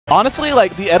Honestly,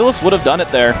 like, the Etalus would have done it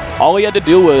there. All he had to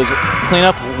do was clean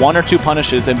up 1 or 2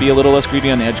 punishes and be a little less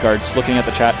greedy on the edge guards, looking at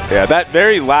the chat. Yeah, that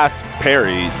very last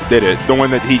parry did it. The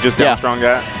one that he just down strong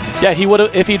at. Yeah, he would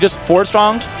have, if he just forward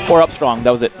stronged or up strong,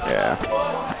 that was it. Yeah.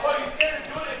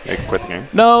 Yeah, quit the game.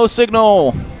 No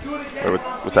signal. Wait,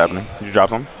 what's happening? Did you drop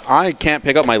something? I can't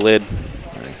pick up my lid.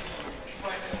 Nice.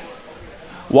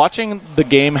 Watching the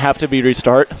game have to be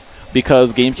restart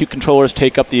because GameCube controllers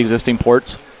take up the existing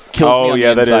ports kills me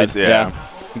on the inside. That is, yeah.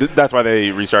 That's why they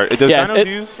restart. Does Dinos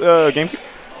use GameCube?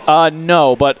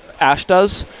 No, but Ash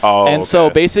does. Oh, and so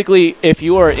basically, if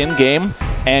you are in-game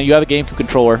and you have a GameCube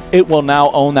controller, it will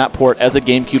now own that port as a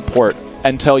GameCube port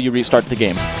until you restart the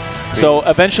game. So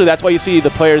eventually, that's why you see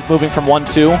the players moving from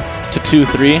 1-2 to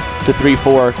 2-3 to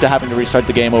 3-4 to having to restart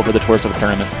the game over the course of a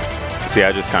tournament. See,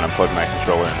 I just kind of plug my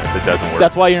controller in if it doesn't work.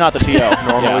 That's why you're not the TO.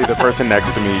 Normally, the person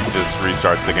next to me just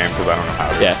restarts the game because I don't know how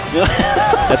to. Yeah.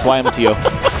 That's why I'm a TO.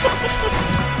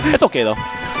 It's okay, though.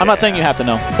 I'm not saying you have to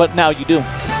know, but now you do.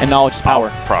 And knowledge is power.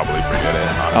 I'll probably forget it,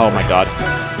 honestly. Oh, my God.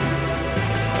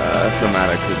 So mad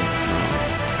I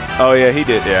couldn't. Oh, yeah, he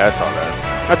did. Yeah, I saw that.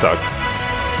 That sucks.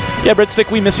 Yeah, Breadstick,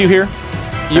 we miss you here.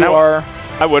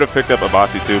 I would have picked up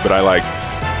Abasi, too, but I, like...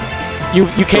 You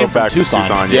came from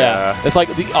Tucson. Yeah. It's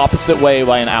like the opposite way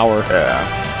by an hour. Yeah.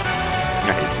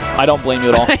 I hate Tucson. I don't blame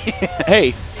you at all.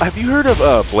 Hey. Have you heard of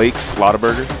Blake's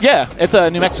Lottaburger? Yeah, it's a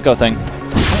New Mexico thing.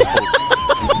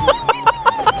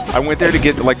 I went there to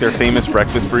get like their famous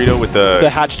breakfast burrito with the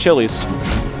Hatch chilies.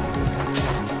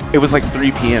 It was like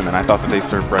 3 p.m. and I thought that they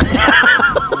served breakfast.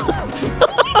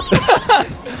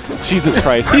 Jesus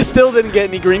Christ. He still didn't get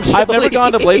any green chili. I've never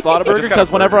gone to Blake's Lottaburger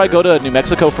because whenever I go to New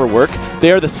Mexico for work,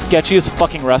 they are the sketchiest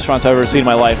fucking restaurants I've ever seen in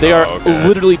my life. They are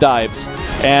literally dives.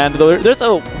 And there's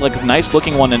a nice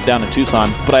looking one down in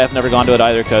Tucson, but I have never gone to it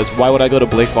either because why would I go to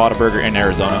Blake's Lottaburger in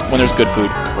Arizona when there's good food?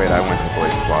 Wait, I went to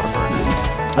Blake's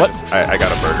Lottaburger. What? I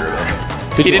got a burger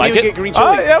there. Did you like it? He didn't even get green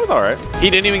chili. Yeah, it was all right. He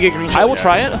didn't even get green chili. I will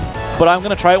try it, but I'm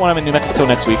going to try it when I'm in New Mexico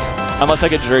next week. Unless I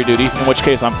get jury duty, in which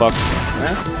case I'm fucked.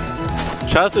 Yeah.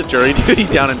 Shout out to jury duty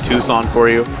down in Tucson for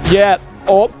you. Yeah.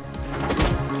 Oh.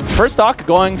 First stock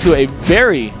going to a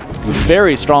very,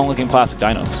 very strong looking classic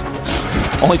Dinos.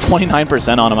 Only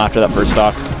 29% on him after that first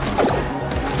stock.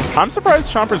 I'm surprised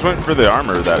Chompers went for the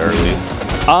armor that early.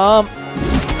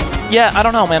 Yeah, I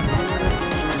don't know, man.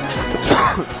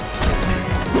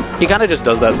 He kind of just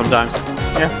does that sometimes.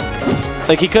 Yeah.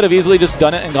 Like, he could have easily just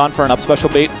done it and gone for an up special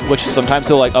bait, which sometimes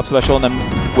he'll, like, up special and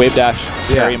then wave dash,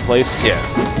 carry in place. Yeah.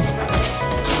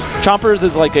 Chompers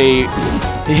is like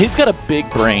he's got a big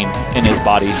brain in his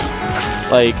body.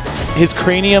 Like, his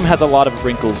cranium has a lot of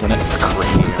wrinkles in it. So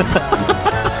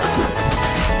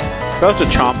that's a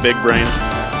Chomp big brain.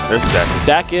 There's Dak.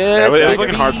 Dak is. Yeah, it was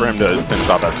looking hard for him to finish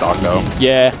off that stock, though.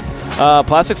 Yeah.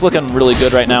 Plastic's looking really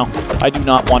good right now. I do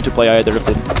not want to play either of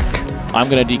them. I'm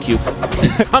going to DQ.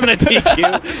 I'm going to DQ.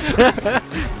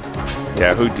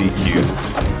 Yeah, who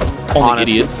DQs? Only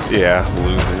Honestly. idiots. Yeah,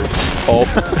 losers. Oh.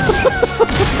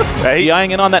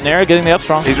 DIing in on that Nair, getting the up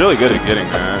strong. He's really good at getting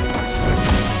that.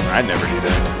 I never do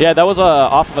that. Yeah, that was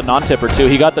off of a non-tipper, too.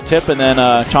 He got the tip, and then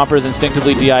Chompers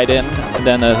instinctively DI'd in, and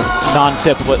then a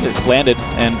non-tip landed.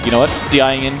 And you know what?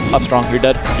 DIing in, up strong, you're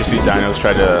dead. You see Dinos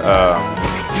tried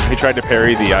to... he tried to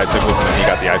parry the icicles, and then he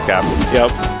got the ice cap.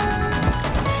 Yep.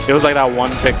 It was like that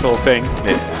 1 pixel thing.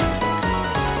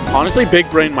 Yeah. Honestly, big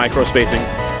brain micro spacing.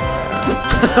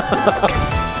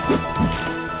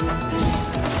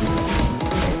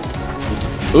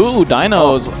 Ooh,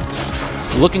 Dinos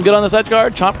looking good on this edge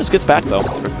guard. Chompers gets back, though.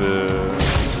 There's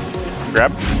the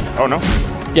grab. Oh, no.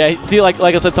 Yeah, see, like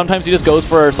I said, sometimes he just goes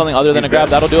for something other than a grab.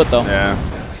 That'll do it, though. Yeah.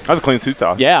 That was a clean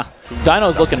 2-toss. Yeah.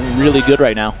 Dino's looking really good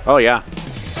right now. Oh, yeah.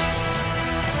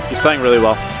 He's playing really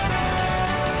well.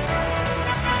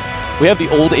 We have the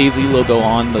old AZ logo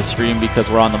on the stream because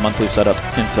we're on the monthly setup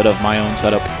instead of my own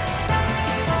setup.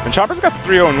 And Chompers got the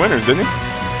 3-0 winners, didn't he?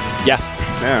 Yeah.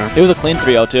 Yeah. It was a clean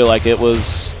 3-0, too. Like, it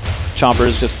was...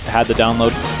 Chompers just had the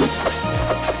download.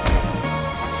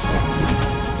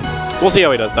 We'll see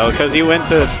how he does, though, because he went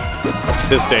to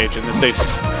this stage, and this stage...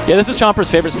 Yeah, this is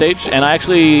Chompers' favorite stage, and I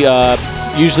actually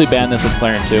usually ban this as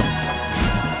Clairen, too.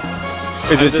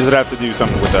 Does it have to do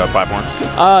something with platforms?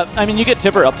 I mean, you get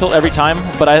tipper up tilt every time,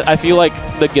 but I feel like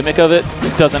the gimmick of it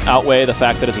doesn't outweigh the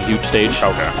fact that it's a huge stage.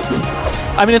 Okay.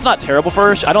 I mean, it's not terrible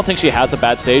for her. I don't think she has a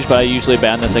bad stage, but I usually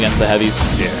ban this against the heavies.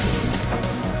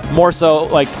 Yeah. More so,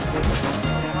 like,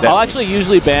 I'll actually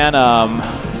usually ban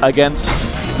against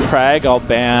Crag. I'll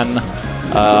ban,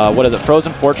 what is it,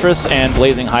 Frozen Fortress and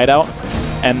Blazing Hideout.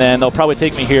 And then they'll probably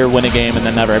take me here, win a game, and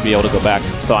then never be able to go back.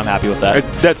 So I'm happy with that.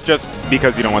 That's just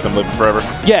because you don't want them living forever?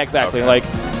 Yeah, exactly. Okay. Like,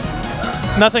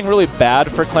 nothing really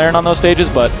bad for Clairen on those stages,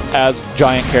 but as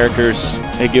giant characters,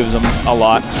 it gives them a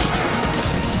lot.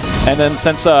 And then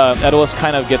since Etalus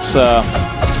kind of gets the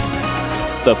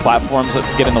platforms that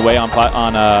get in the way on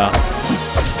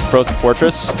Frozen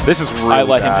Fortress, this is really I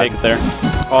let him take it there.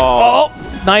 Oh,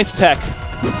 nice tech.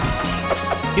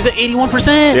 He's at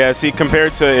 81%. Yeah, see,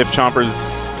 compared to if Chompers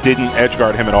didn't edge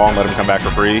guard him at all and let him come back for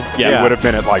free, he would have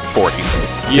been at like 40.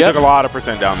 He took a lot of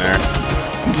percent down there.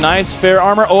 Nice fair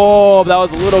armor. Oh, that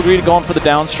was a little greedy going for the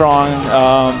down strong.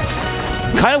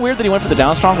 Kind of weird that he went for the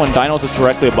down strong when Dinos was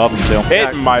directly above him too.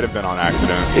 It might have been on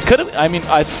accident. It could have. I mean,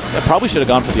 I probably should have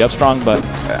gone for the up strong, but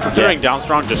considering down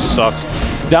strong just sucks.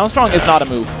 Down strong is not a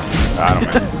move.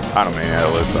 I don't mean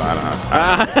Etalus, so I don't know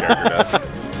what this character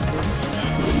does.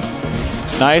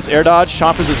 Nice air dodge.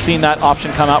 Chompers has seen that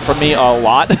option come out from me a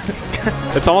lot.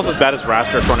 It's almost as bad as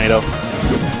Raster Tornado.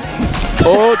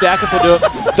 Oh, Dacus will do it.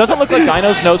 Doesn't look like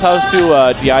Dinos knows how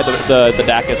to DI the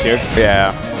Dacus here.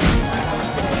 Yeah.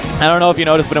 I don't know if you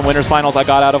noticed, but in Winners Finals, I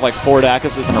got out of like 4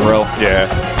 Dacuses in a row. Yeah.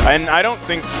 And I don't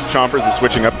think Chompers is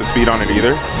switching up the speed on it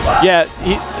either. Yeah.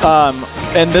 He,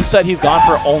 in this set, he's gone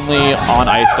for only on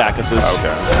ice Dacuses.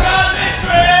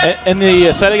 Okay. In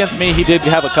the set against me, he did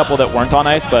have a couple that weren't on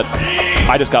ice, but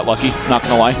I just got lucky, not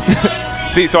going to lie.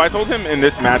 See, so I told him in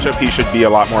this matchup he should be a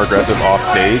lot more aggressive off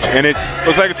stage, and it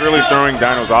looks like it's really throwing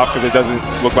Dinos off because it doesn't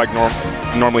look like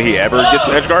normally he ever gets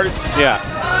edge guarded. Yeah.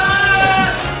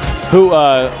 Who,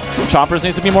 Chompers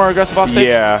needs to be more aggressive off stage?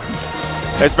 Yeah.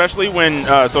 Especially when,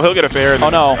 so he'll get a fair. And oh,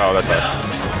 no. Oh, that's us.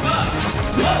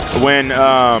 When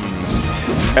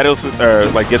Etalus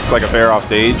like gets like a fair off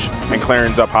stage and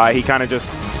Clairen's up high, he kind of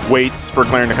just waits for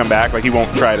Clairen to come back. Like he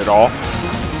won't try it at all.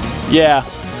 Yeah.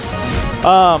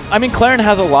 I mean, Clairen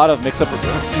has a lot of mix-ups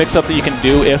that you can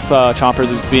do if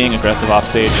Chompers is being aggressive off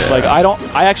stage. Yeah. Like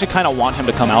I actually kind of want him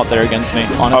to come out there against me,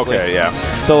 honestly. Okay, yeah.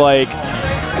 So like,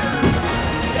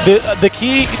 the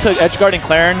key to edge guarding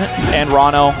Clairen and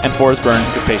Rano and Forsburn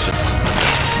is patience.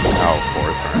 Oh,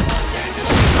 Forsburn.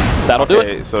 That'll do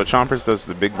it. So Chompers does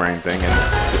the big brain thing and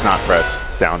does not press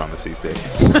down on the C stick.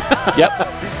 Yep.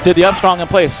 Did the up strong in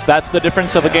place. That's the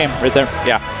difference of a game right there.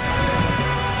 Yeah.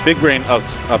 Big brain up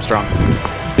strong.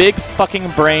 Big fucking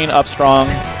brain up strong.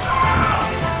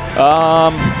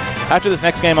 After this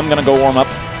next game, I'm gonna go warm up.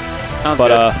 Sounds good.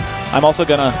 But I'm also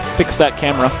gonna fix that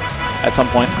camera at some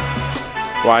point.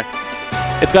 Why?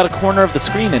 It's got a corner of the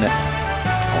screen in it.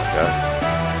 Oh, God.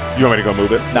 You want me to go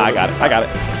move it? Nah, I got it. I got it.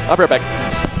 I'll be right back.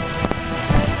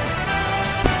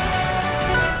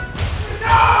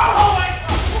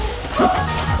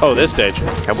 Oh, this stage.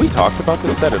 Have we talked about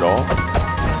this set at all?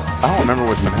 I don't remember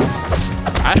what's been happening.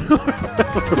 I don't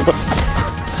remember what's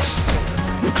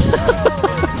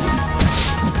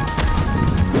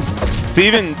been See,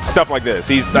 even stuff like this,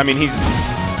 he's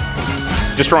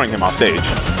destroying him off stage.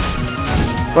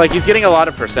 Like, he's getting a lot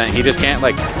of percent. He just can't,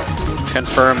 like,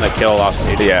 confirm the kill off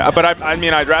stage. Yeah, but I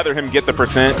mean, I'd rather him get the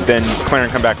percent than Clairen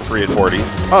come back for free at 40.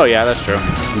 Oh, yeah, that's true.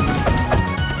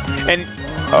 And,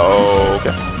 oh,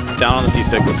 okay. Down on the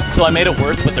C-stick. So I made it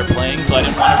worse, but they're playing, so I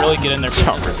didn't want to really get in their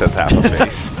Chompers business. has half a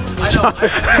face. I know.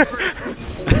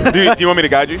 do you want me to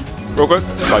guide you real quick?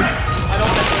 Like,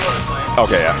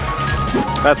 okay, yeah.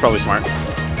 That's probably smart.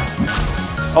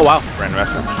 Oh, wow. Random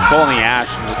wrestling. Pulling the ash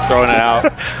and just throwing it out.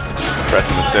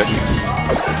 Pressing the stick.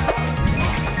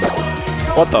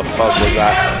 What the fuck was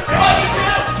that?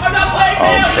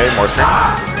 Okay, more screen.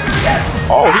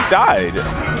 Oh, he died.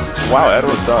 Wow,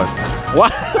 Etalus sucks.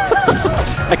 What?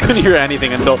 I couldn't hear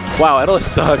anything until, wow, Etalus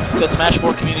sucks. The Smash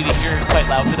 4 community here is quite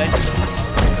loud today.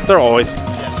 They're always.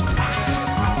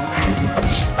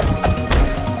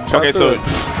 Okay, so,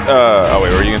 oh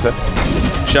wait, what were you gonna say?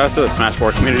 Shout out to the Smash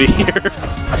 4 community here.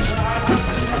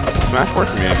 Smash 4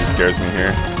 community scares me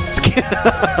here.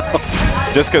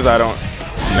 Just because I don't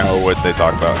know what they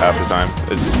talk about half the time.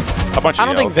 It's a bunch of I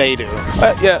don't think they do.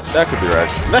 Yeah, that could be right.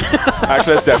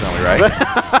 Actually, that's definitely right.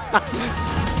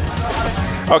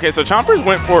 Okay, so Chompers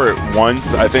went for it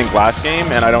once, I think, last game,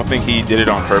 and I don't think he did it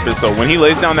on purpose. So when he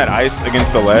lays down that ice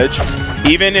against the ledge,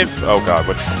 even if... Oh, God.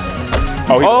 What?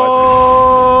 Oh, he's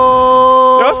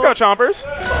oh! Let's go, Chompers.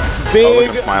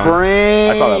 Big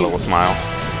brain. I saw that little smile.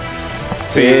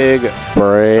 See? Big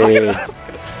brain.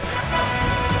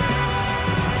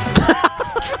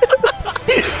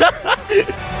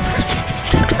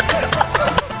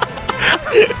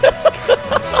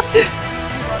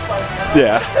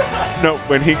 Yeah. No,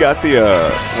 when he got the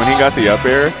up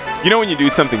air, you know when you do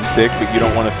something sick but you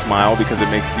don't want to smile because it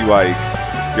makes you like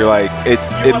you're like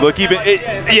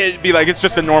it'd be like it's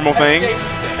just a normal thing.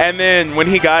 And then when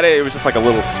he got it, it was just like a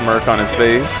little smirk on his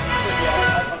face.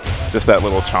 Just that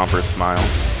little Chompers smile.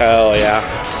 Hell yeah.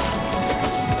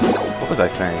 What was I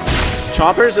saying?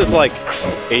 Chompers is like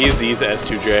AZ's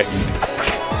S2J.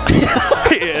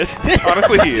 He is.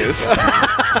 Honestly, he is.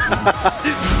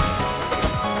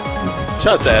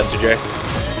 Shouts to S2J.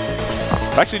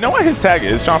 Actually, you know what his tag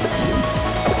is, Chompers?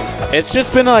 It's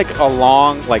just been like a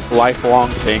long, like lifelong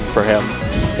thing for him.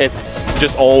 It's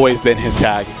just always been his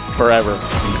tag forever.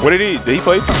 What did he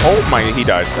play some? Oh my, he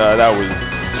died. That was.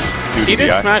 Dude, He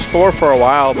did Smash 4 for a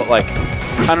while, but like,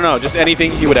 I don't know, just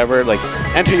anything he would ever like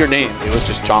enter your name, it was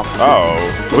just Chomp. Oh,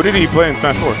 who did he play in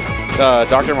Smash 4?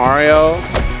 Dr. Mario,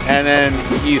 and then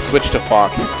he switched to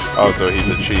Fox Oh, so he's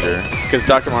a cheater. because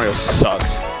Dr. Mario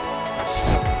sucks.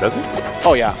 Does he?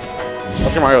 Oh yeah,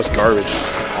 Dr. Mario's garbage.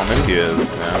 Oh, maybe he is.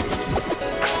 Yeah.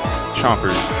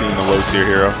 Chompers being the low tier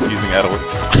hero using Etalus.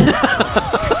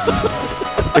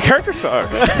 The character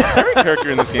sucks. Every character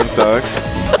in this game sucks.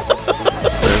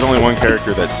 There's only one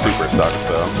character that super sucks,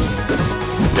 though.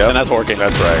 Yep. And that's Horking.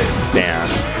 That's right. Dan.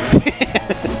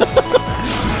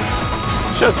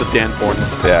 Just the Dan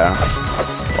Fortness. Yeah.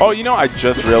 Oh, you know, I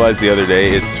just realized the other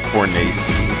day it's Fornace.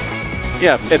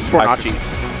 Yeah, it's Fornaci.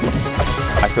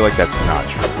 I feel like that's not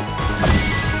true.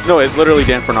 No, it's literally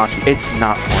Dan Fornaci. It's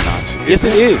not Fornaci. Yes,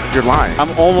 it is. You're lying. I'm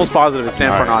almost positive it's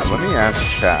Dan All right, Fornaci. let me ask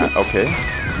chat. Okay.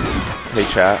 Hey,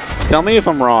 chat. Tell me if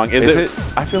I'm wrong. Is it?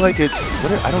 I feel like it's.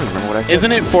 I don't even remember what I said.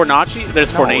 Isn't it Fornaci?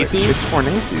 There's No, Fornaci. It's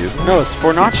Fornace, isn't it? No, it's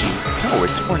Fornaci. No,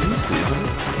 it's Fornace, isn't it?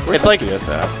 Where's It's like- FPS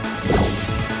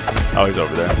at? Oh, he's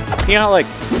over there. You know how like,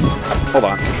 hold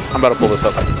on, I'm about to pull this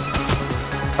up.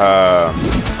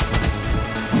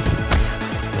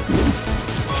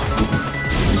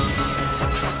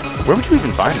 Where would you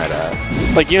even find that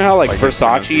at? Like you know how like, Like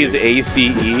Versace is ACE.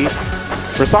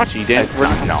 Versace, Dan. It's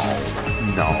not. No.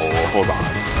 Hold on.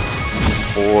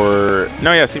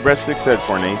 No, yeah. See, Red Six said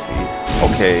Fornace.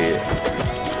 Okay.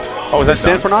 Oh, is that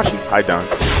Dan Dunk? Fornaci. Hi, Dunk.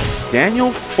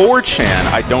 Daniel 4chan.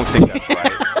 I don't think that's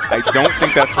right. I don't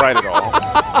think that's right at all.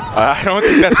 I don't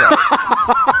think that's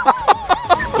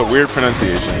right. It's a weird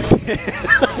pronunciation.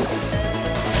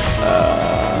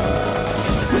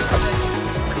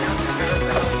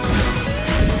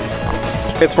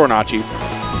 It's Fornaci.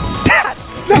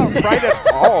 That's not right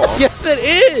at all. Yes, it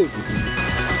is.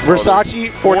 Versace,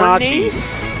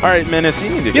 Fornaci. All right, Menace, you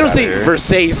need to get You don't out say of here.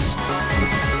 Versace.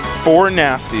 For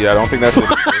nasty. I don't think that's it.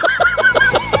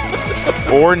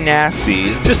 For nasty.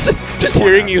 Just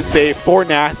hearing you say for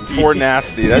nasty. For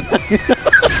nasty. That.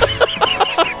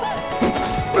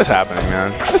 What is happening,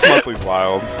 man? This monthly's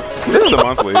wild. This is a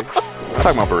monthly. I'm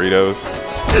talking about burritos.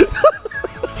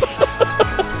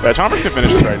 Yeah, Chompers can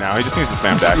finish this right now. He just needs to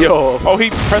spam dash. Yo. Oh, he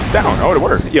pressed down. Oh, it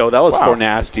worked. Yo, that was Wow. for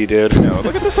nasty, dude. Yo,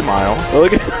 look at the smile.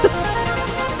 Look at.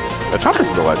 Yeah, Chompers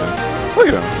is a legend. Look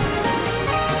at him.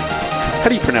 How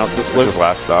do you pronounce this? What's his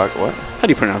last stock? What? How do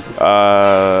you pronounce this?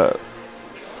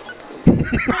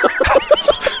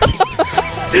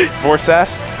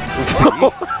 Vorsast?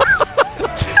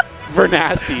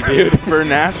 Vernasty, dude.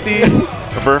 Vernasty?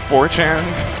 Ver4chan?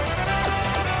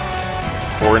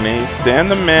 Fornace? Dan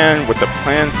the man with the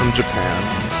plan from Japan.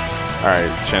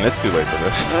 Alright, Chen, it's too late for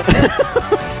this.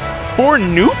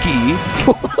 Fornuki?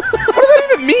 What does that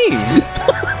even mean?